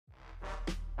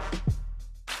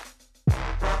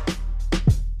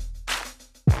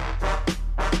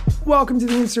Welcome to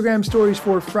the Instagram stories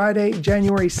for Friday,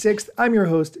 January 6th. I'm your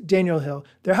host, Daniel Hill.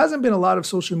 There hasn't been a lot of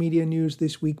social media news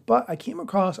this week, but I came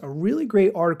across a really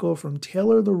great article from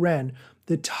Taylor Loren,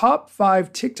 the top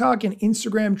 5 TikTok and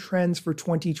Instagram trends for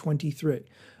 2023.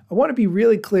 I want to be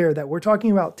really clear that we're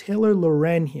talking about Taylor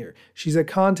Loren here. She's a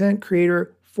content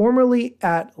creator formerly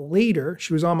at Later.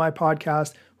 She was on my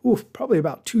podcast, probably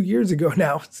about 2 years ago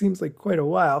now. It seems like quite a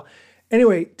while.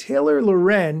 Anyway, Taylor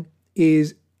Loren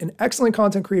is an excellent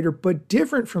content creator, but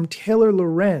different from Taylor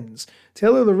Lorenz.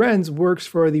 Taylor Lorenz works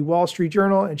for the Wall Street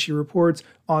Journal, and she reports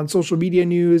on social media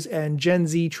news and Gen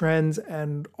Z trends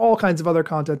and all kinds of other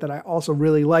content that I also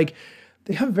really like.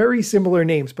 They have very similar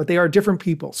names, but they are different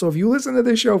people. So if you listen to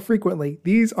this show frequently,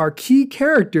 these are key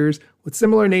characters with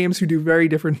similar names who do very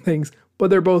different things,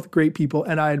 but they're both great people,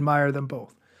 and I admire them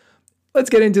both. Let's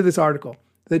get into this article.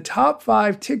 The top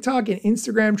 5 TikTok and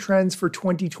Instagram trends for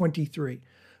 2023.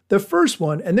 The first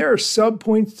one, and there are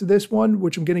sub-points to this one,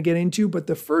 which I'm going to get into, but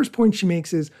the first point she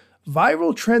makes is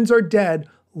viral trends are dead,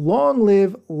 long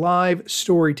live live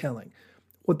storytelling.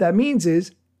 What that means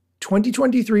is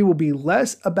 2023 will be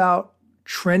less about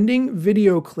trending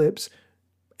video clips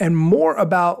and more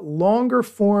about longer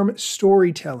form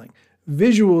storytelling,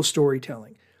 visual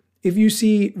storytelling. If you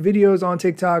see videos on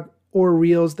TikTok or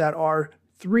Reels that are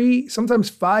 3, sometimes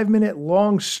 5-minute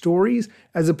long stories,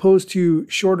 as opposed to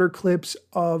shorter clips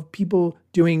of people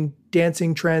doing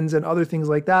dancing trends and other things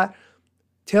like that,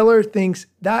 Taylor thinks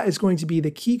that is going to be the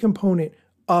key component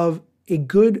of a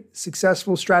good,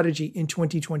 successful strategy in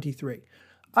 2023.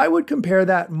 I would compare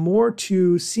that more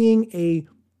to seeing a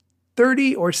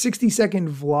 30 or 60-second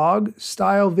vlog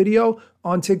style video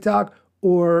on TikTok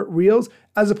or Reels,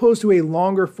 as opposed to a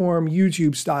longer form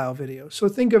YouTube style video. So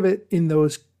think of it in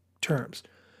those terms.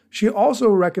 She also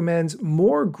recommends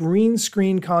more green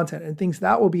screen content and thinks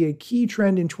that will be a key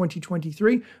trend in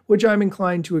 2023, which I'm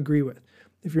inclined to agree with.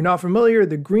 If you're not familiar,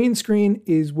 the green screen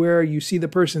is where you see the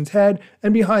person's head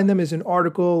and behind them is an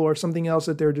article or something else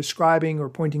that they're describing or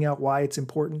pointing out why it's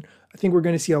important. I think we're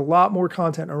going to see a lot more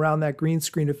content around that green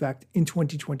screen effect in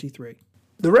 2023.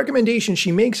 The recommendation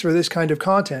she makes for this kind of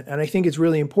content, and I think it's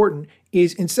really important,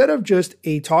 is instead of just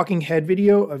a talking head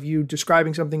video of you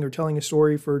describing something or telling a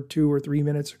story for 2 or 3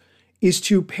 minutes, is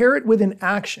to pair it with an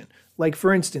action, like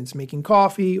for instance, making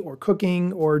coffee or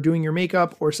cooking or doing your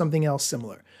makeup or something else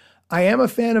similar. I am a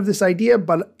fan of this idea,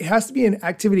 but it has to be an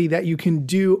activity that you can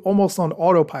do almost on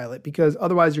autopilot, because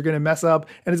otherwise you're going to mess up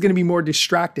and it's going to be more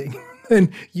distracting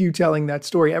than you telling that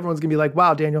story. Everyone's going to be like,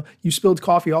 wow, Daniel, you spilled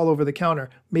coffee all over the counter.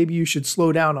 Maybe you should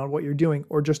slow down on what you're doing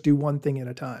or just do one thing at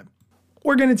a time.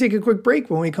 We're going to take a quick break.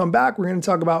 When we come back, we're going to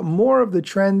talk about more of the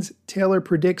trends Taylor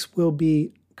predicts will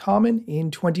be common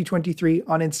in 2023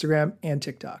 on Instagram and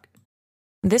TikTok.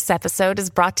 This episode is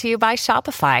brought to you by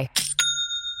Shopify.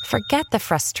 Forget the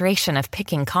frustration of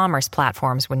picking commerce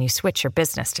platforms when you switch your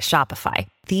business to Shopify,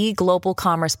 the global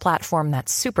commerce platform that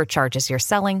supercharges your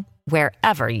selling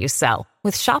wherever you sell.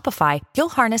 With Shopify, you'll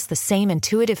harness the same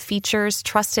intuitive features,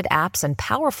 trusted apps, and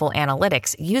powerful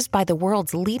analytics used by the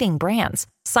world's leading brands.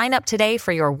 Sign up today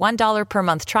for your $1 per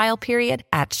month trial period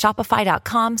at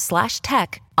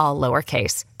shopify.com/tech, all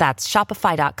lowercase. That's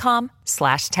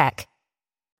shopify.com/tech.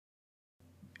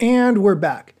 And we're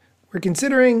back. We're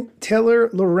considering Taylor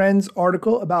Loren's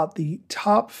article about the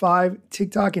top 5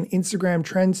 TikTok and Instagram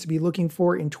trends to be looking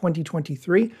for in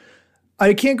 2023.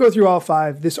 I can't go through all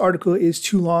 5. This article is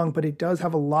too long, but it does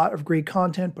have a lot of great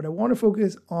content. But I want to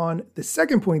focus on the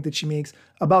second point that she makes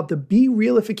about the Be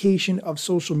Realification of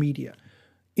social media.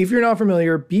 If you're not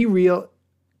familiar, Be Real,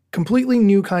 completely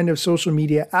new kind of social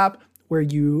media app where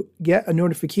you get a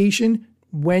notification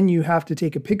when you have to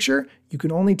take a picture. You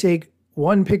can only take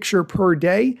 1 picture per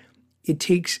day. It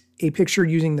takes a picture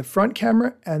using the front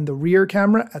camera and the rear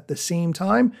camera at the same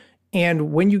time.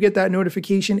 And when you get that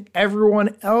notification,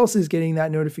 everyone else is getting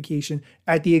that notification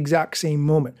at the exact same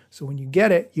moment. So when you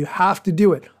get it, you have to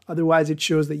do it. Otherwise, it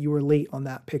shows that you were late on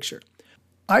that picture.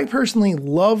 I personally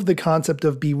love the concept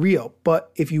of Be Real,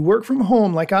 but if you work from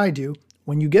home like I do,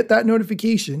 when you get that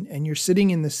notification and you're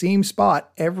sitting in the same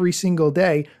spot every single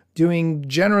day doing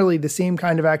generally the same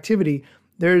kind of activity,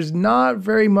 there's not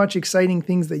very much exciting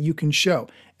things that you can show.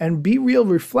 And Be Real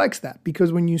reflects that,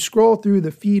 because when you scroll through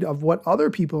the feed of what other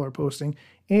people are posting,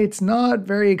 it's not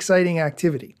very exciting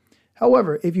activity.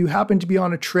 However, if you happen to be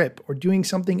on a trip or doing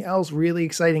something else really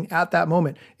exciting at that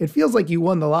moment, it feels like you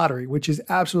won the lottery, which is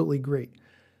absolutely great.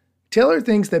 Taylor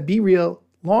thinks that Be Real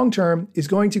long-term is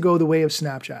going to go the way of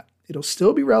Snapchat. It'll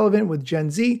still be relevant with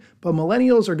Gen Z, but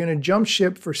millennials are going to jump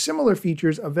ship for similar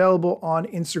features available on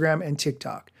Instagram and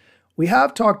TikTok. We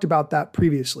have talked about that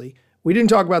previously, We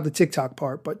didn't talk about the TikTok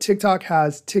part, but TikTok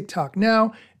has TikTok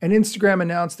Now, and Instagram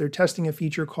announced they're testing a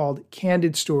feature called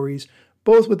Candid Stories,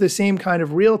 both with the same kind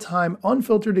of real-time,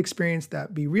 unfiltered experience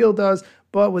that Be Real does,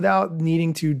 but without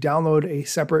needing to download a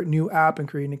separate new app and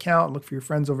create an account, look for your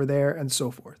friends over there, and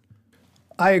so forth.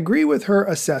 I agree with her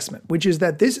assessment, which is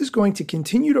that this is going to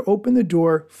continue to open the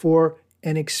door for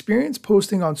an experience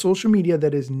posting on social media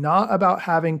that is not about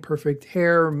having perfect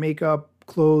hair, makeup,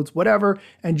 clothes, whatever,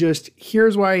 and just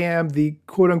here's where I am, the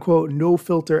quote-unquote no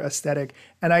filter aesthetic.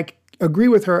 And I agree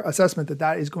with her assessment that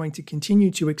that is going to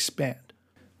continue to expand.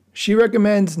 She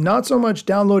recommends not so much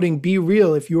downloading Be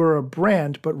Real if you are a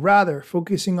brand, but rather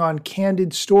focusing on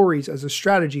candid stories as a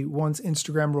strategy once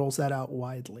Instagram rolls that out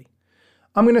widely.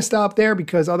 I'm going to stop there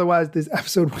because otherwise this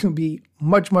episode will be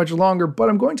much, much longer, but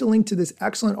I'm going to link to this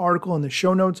excellent article in the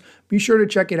show notes. Be sure to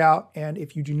check it out. And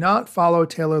if you do not follow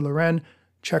Taylor Loren,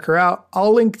 check her out.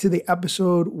 I'll link to the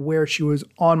episode where she was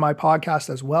on my podcast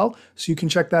as well, so you can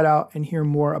check that out and hear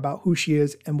more about who she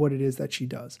is and what it is that she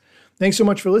does. Thanks so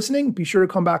much for listening. Be sure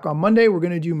to come back on Monday. We're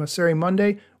going to do Maseri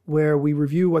Monday, where we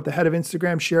review what the head of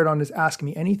Instagram shared on his Ask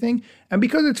Me Anything. And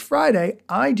because it's Friday,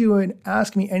 I do an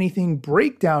Ask Me Anything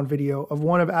breakdown video of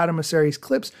one of Adam Mosseri's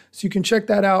clips, so you can check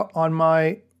that out on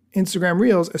my Instagram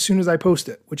Reels as soon as I post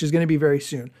it, which is going to be very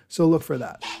soon. So look for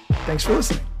that. Thanks for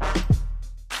listening.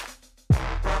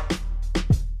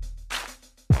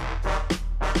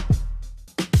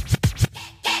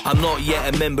 I'm not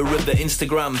yet a member of the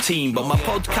Instagram team, but my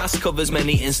podcast covers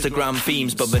many Instagram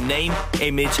themes. But the name,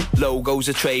 image, logos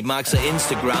are trademarks at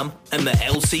Instagram and the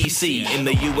LCC in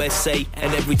the USA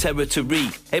and every territory.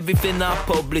 Everything I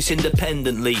publish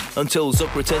independently until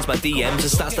Zuck returns my DMs and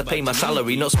starts to pay my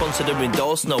salary. Not sponsored or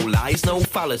endorsed, no lies, no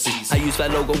fallacies. I use their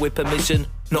logo with permission,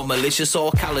 not malicious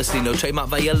or callously. No trademark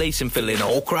violation, filling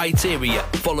all criteria.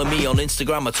 Follow me on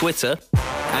Instagram or Twitter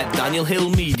at Daniel Hill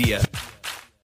Media.